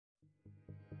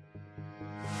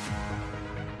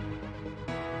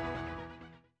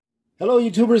Hello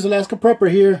YouTubers, Alaska Prepper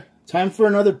here. Time for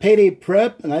another payday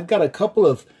prep, and I've got a couple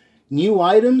of new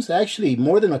items, actually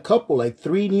more than a couple, like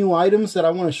 3 new items that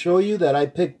I want to show you that I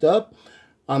picked up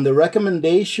on the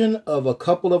recommendation of a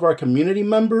couple of our community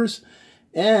members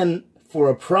and for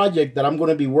a project that I'm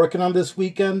going to be working on this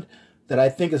weekend that I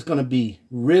think is going to be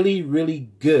really,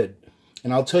 really good.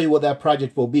 And I'll tell you what that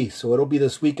project will be. So it'll be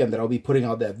this weekend that I'll be putting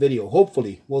out that video.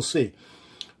 Hopefully, we'll see.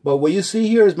 But what you see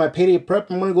here is my payday prep.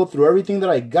 I'm going to go through everything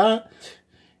that I got,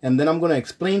 and then I'm going to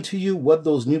explain to you what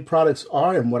those new products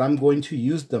are and what I'm going to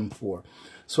use them for.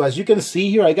 So as you can see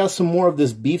here, I got some more of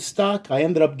this beef stock. I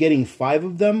ended up getting 5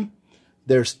 of them.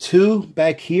 There's 2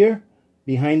 back here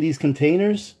behind these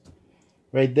containers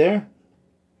right there.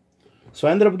 So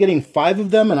I ended up getting 5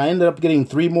 of them, and I ended up getting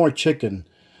 3 more chicken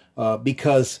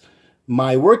because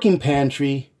my working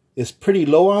pantry is pretty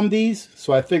low on these,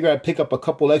 so I figure I'd pick up a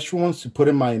couple extra ones to put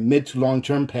in my mid to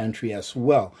long-term pantry as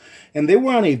well. And they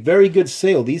were on a very good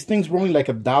sale. These things were only like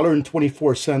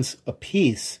 $1.24 a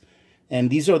piece, and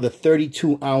these are the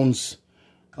 32-ounce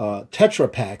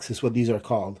Tetra packs is what these are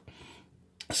called.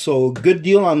 So good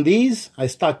deal on these. I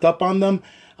stocked up on them.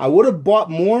 I would have bought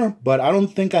more, but I don't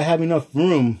think I have enough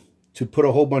room to put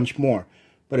a whole bunch more.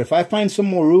 But if I find some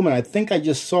more room, and I think I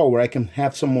just saw where I can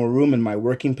have some more room in my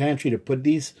working pantry to put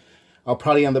these, I'll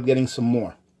probably end up getting some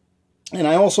more. And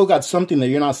I also got something that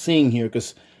you're not seeing here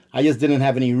because I just didn't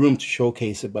have any room to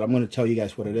showcase it, but I'm going to tell you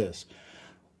guys what it is.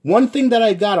 One thing that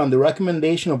I got on the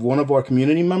recommendation of one of our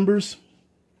community members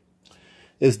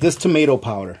is this tomato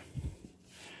powder.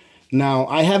 Now,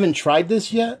 I haven't tried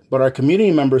this yet, but our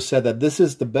community member said that this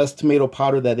is the best tomato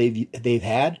powder that they've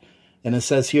had. And it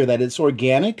says here that it's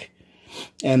organic.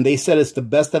 And they said it's the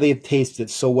best that they've tasted.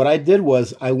 So what I did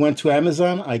was I went to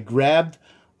Amazon. I grabbed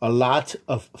a lot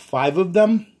of 5 of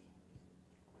them.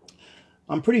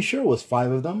 I'm pretty sure it was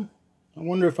 5 of them. I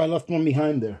wonder if I left one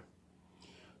behind there.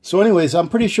 So anyways, I'm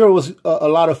pretty sure it was a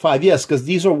lot of 5. Yes, because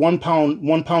these are 1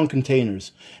 pound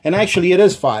containers. And actually it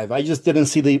is 5. I just didn't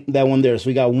see that one there. So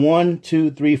we got 1,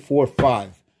 2, 3, 4,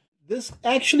 5. This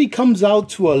actually comes out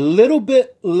to a little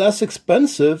bit less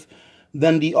expensive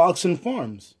than the Oxen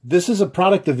Farms. This is a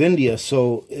product of India,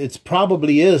 so it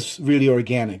probably is really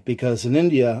organic, because in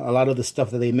India, a lot of the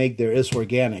stuff that they make there is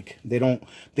organic. They don't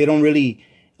really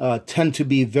tend to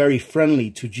be very friendly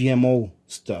to GMO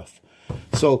stuff.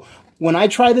 So when I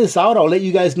try this out, I'll let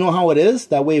you guys know how it is.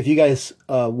 That way, if you guys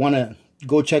want to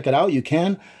go check it out, you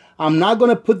can. I'm not going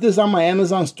to put this on my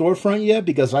Amazon storefront yet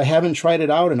because I haven't tried it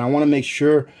out, and I want to make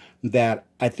sure that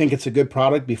I think it's a good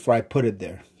product before I put it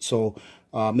there. So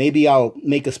maybe I'll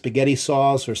make a spaghetti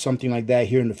sauce or something like that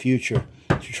here in the future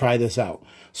to try this out.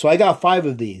 So I got 5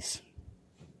 of these.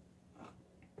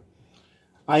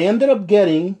 I ended up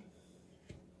getting,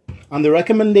 on the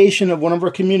recommendation of one of our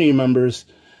community members,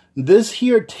 this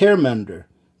here tear mender.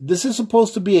 This is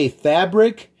supposed to be a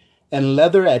fabric and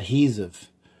leather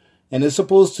adhesive. And it's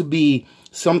supposed to be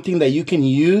something that you can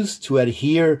use to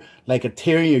adhere like a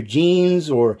tear in your jeans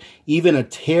or even a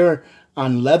tear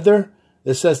on leather.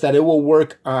 It says that it will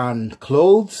work on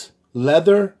clothes,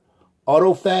 leather,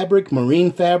 auto fabric,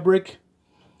 marine fabric,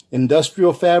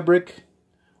 industrial fabric,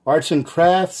 arts and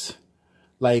crafts,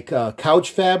 like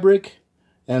couch fabric,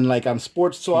 and like on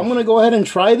sports. So I'm going to go ahead and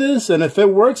try this, and if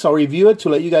it works, I'll review it to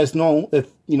let you guys know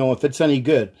if it's any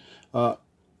good.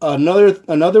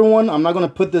 Another one, I'm not going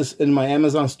to put this in my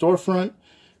Amazon storefront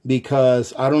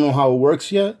because I don't know how it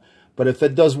works yet. But if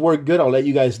it does work good, I'll let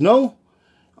you guys know.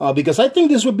 Because I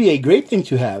think this would be a great thing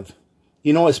to have,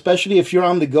 especially if you're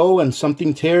on the go and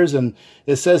something tears, and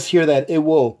it says here that it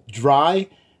will dry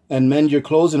and mend your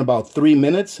clothes in about 3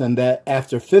 minutes, and that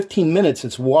after 15 minutes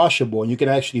it's washable and you can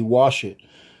actually wash it.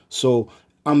 So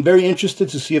I'm very interested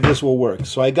to see if this will work.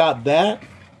 So I got that.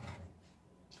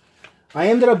 I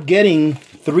ended up getting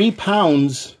 3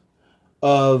 pounds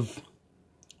of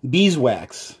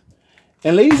beeswax.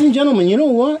 And ladies and gentlemen, you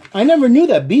know what? I never knew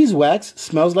that beeswax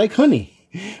smells like honey.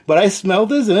 But I smelled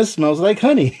this and it smells like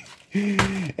honey.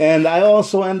 And I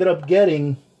also ended up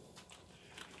getting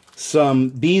some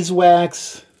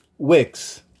beeswax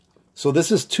wicks. So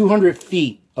this is 200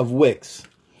 feet of wicks.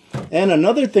 And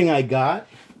another thing I got,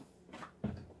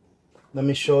 let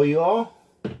me show you all,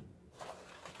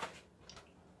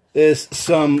 is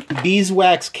some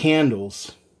beeswax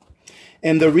candles.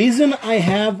 And the reason I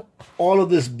have all of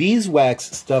this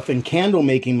beeswax stuff and candle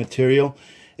making material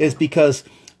is because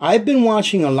I've been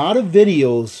watching a lot of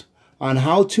videos on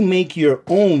how to make your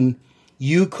own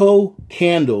Yuko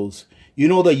candles. You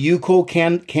know the Yuko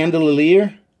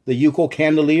candelier? The Yuko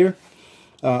candelier?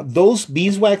 Those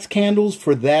beeswax candles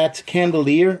for that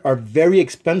candelier are very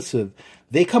expensive.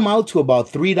 They come out to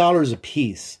about $3 a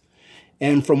piece.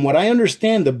 And from what I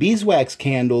understand, the beeswax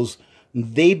candles,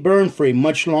 they burn for a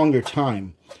much longer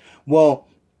time. Well,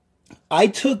 I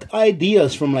took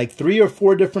ideas from like 3 or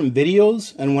 4 different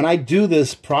videos, and when I do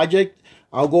this project,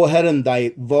 I'll go ahead and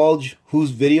divulge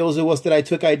whose videos it was that I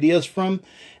took ideas from.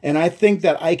 And I think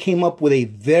that I came up with a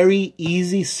very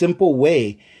easy, simple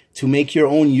way to make your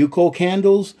own Yuko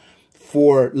candles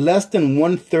for less than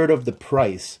 1/3 of the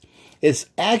price. It's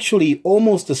actually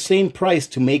almost the same price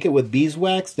to make it with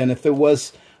beeswax than if it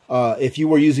was if you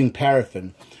were using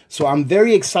paraffin. So I'm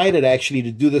very excited actually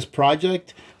to do this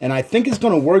project, and I think it's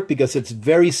going to work because it's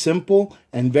very simple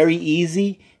and very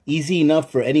easy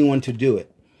enough for anyone to do it.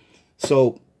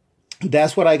 So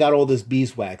that's what I got all this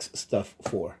beeswax stuff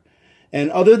for.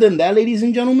 And other than that, ladies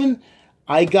and gentlemen,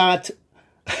 I got,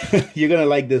 you're going to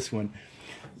like this one.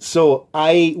 So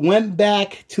I went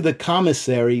back to the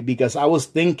commissary because I was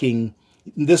thinking,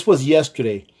 this was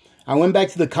yesterday. I went back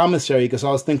to the commissary because I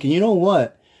was thinking, you know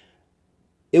what?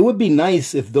 It would be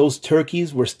nice if those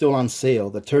turkeys were still on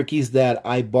sale. The turkeys that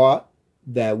I bought,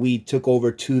 that we took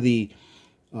over to the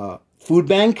food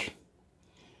bank.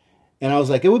 And I was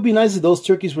like, it would be nice if those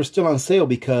turkeys were still on sale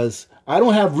because I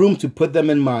don't have room to put them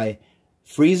in my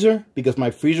freezer because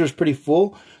my freezer is pretty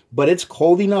full. But it's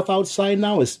cold enough outside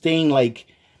now. It's staying like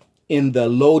in the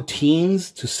low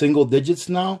teens to single digits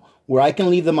now, where I can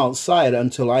leave them outside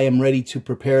until I am ready to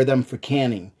prepare them for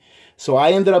canning. So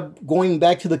I ended up going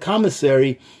back to the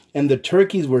commissary, and the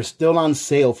turkeys were still on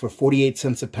sale for 48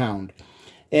 cents a pound.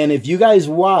 And if you guys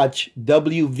watch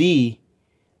WV,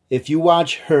 if you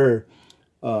watch her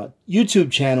YouTube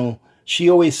channel, she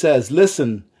always says,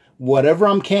 listen, whatever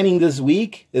I'm canning this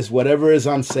week is whatever is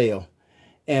on sale.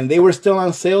 And they were still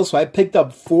on sale, so I picked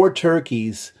up 4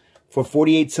 turkeys for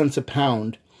 48 cents a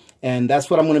pound. And that's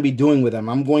what I'm going to be doing with them.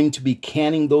 I'm going to be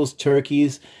canning those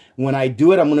turkeys. When I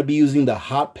do it, I'm going to be using the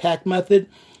hot pack method.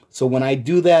 So when I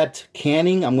do that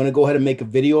canning, I'm going to go ahead and make a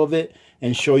video of it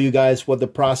and show you guys what the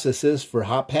process is for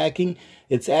hot packing.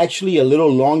 It's actually a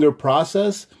little longer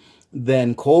process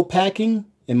than cold packing.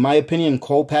 In my opinion,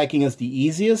 cold packing is the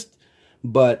easiest.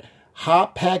 But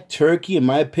hot packed turkey, in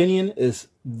my opinion, is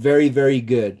very, very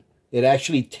good. It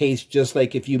actually tastes just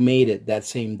like if you made it that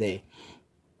same day.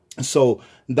 So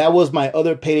that was my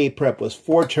other payday prep, was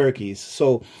 4 turkeys.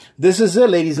 So this is it,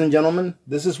 ladies and gentlemen.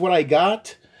 This is what I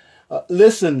got.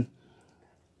 Listen,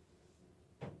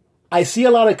 I see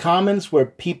a lot of comments where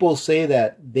people say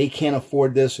that they can't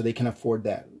afford this or they can afford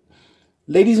that.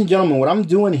 Ladies and gentlemen, what I'm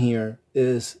doing here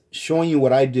is showing you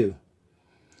what I do.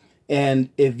 And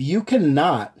if you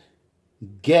cannot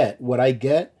get what I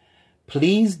get,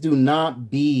 please do not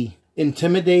be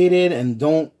intimidated and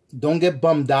don't get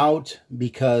bummed out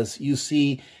because you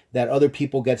see that other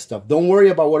people get stuff. Don't worry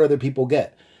about what other people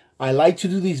get. I like to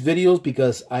do these videos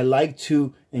because I like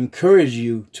to encourage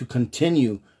you to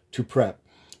continue to prep.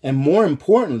 And more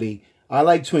importantly, I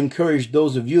like to encourage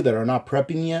those of you that are not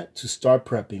prepping yet to start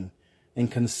prepping and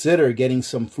consider getting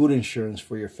some food insurance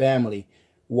for your family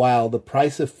while the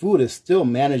price of food is still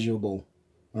manageable.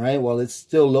 All right, well, it's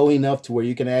still low enough to where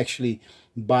you can actually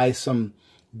buy some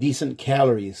decent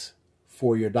calories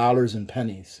for your dollars and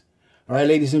pennies. All right,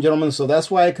 ladies and gentlemen, so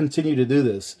that's why I continue to do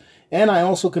this. And I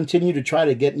also continue to try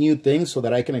to get new things so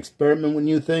that I can experiment with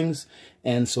new things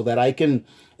and so that I can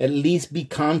at least be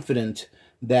confident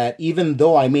that even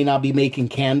though I may not be making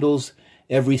candles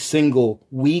every single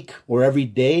week or every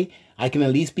day, I can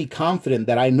at least be confident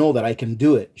that I know that I can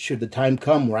do it should the time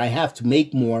come where I have to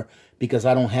make more because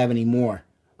I don't have any more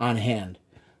on hand.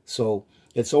 So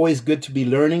it's always good to be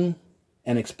learning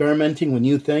and experimenting with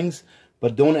new things,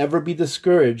 but don't ever be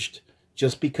discouraged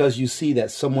just because you see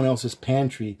that someone else's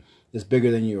pantry is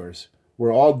bigger than yours.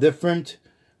 We're all different.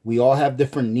 We all have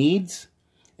different needs,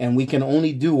 and we can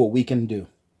only do what we can do.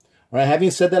 All right, having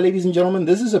said that, ladies and gentlemen,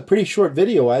 this is a pretty short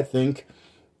video, I think.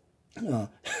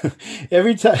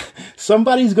 Every time,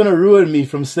 somebody's going to ruin me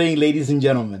from saying ladies and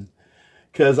gentlemen,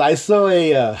 because I saw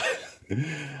a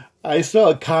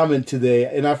comment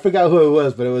today, and I forgot who it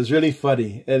was, but it was really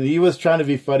funny. And he was trying to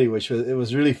be funny, it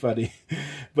was really funny.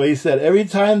 But he said, every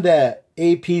time that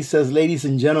AP says ladies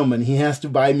and gentlemen, he has to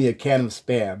buy me a can of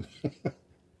Spam.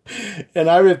 And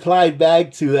I replied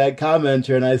back to that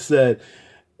commenter, and I said,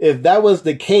 if that was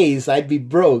the case, I'd be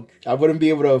broke. I wouldn't be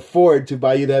able to afford to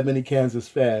buy you that many cans of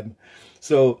Spam.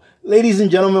 So, ladies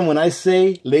and gentlemen, when I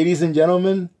say ladies and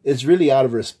gentlemen, it's really out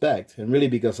of respect. And really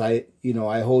because I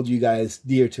hold you guys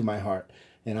dear to my heart.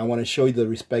 And I want to show you the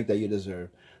respect that you deserve.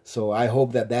 So I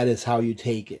hope that that is how you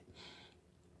take it.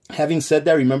 Having said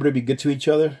that, remember to be good to each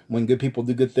other. When good people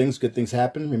do good things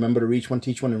happen. Remember to reach one,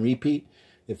 teach one, and repeat.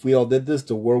 If we all did this,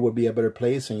 the world would be a better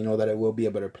place. And you know that it will be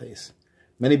a better place.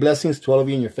 Many blessings to all of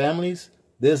you and your families.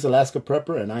 This is Alaska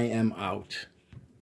Prepper, and I am out.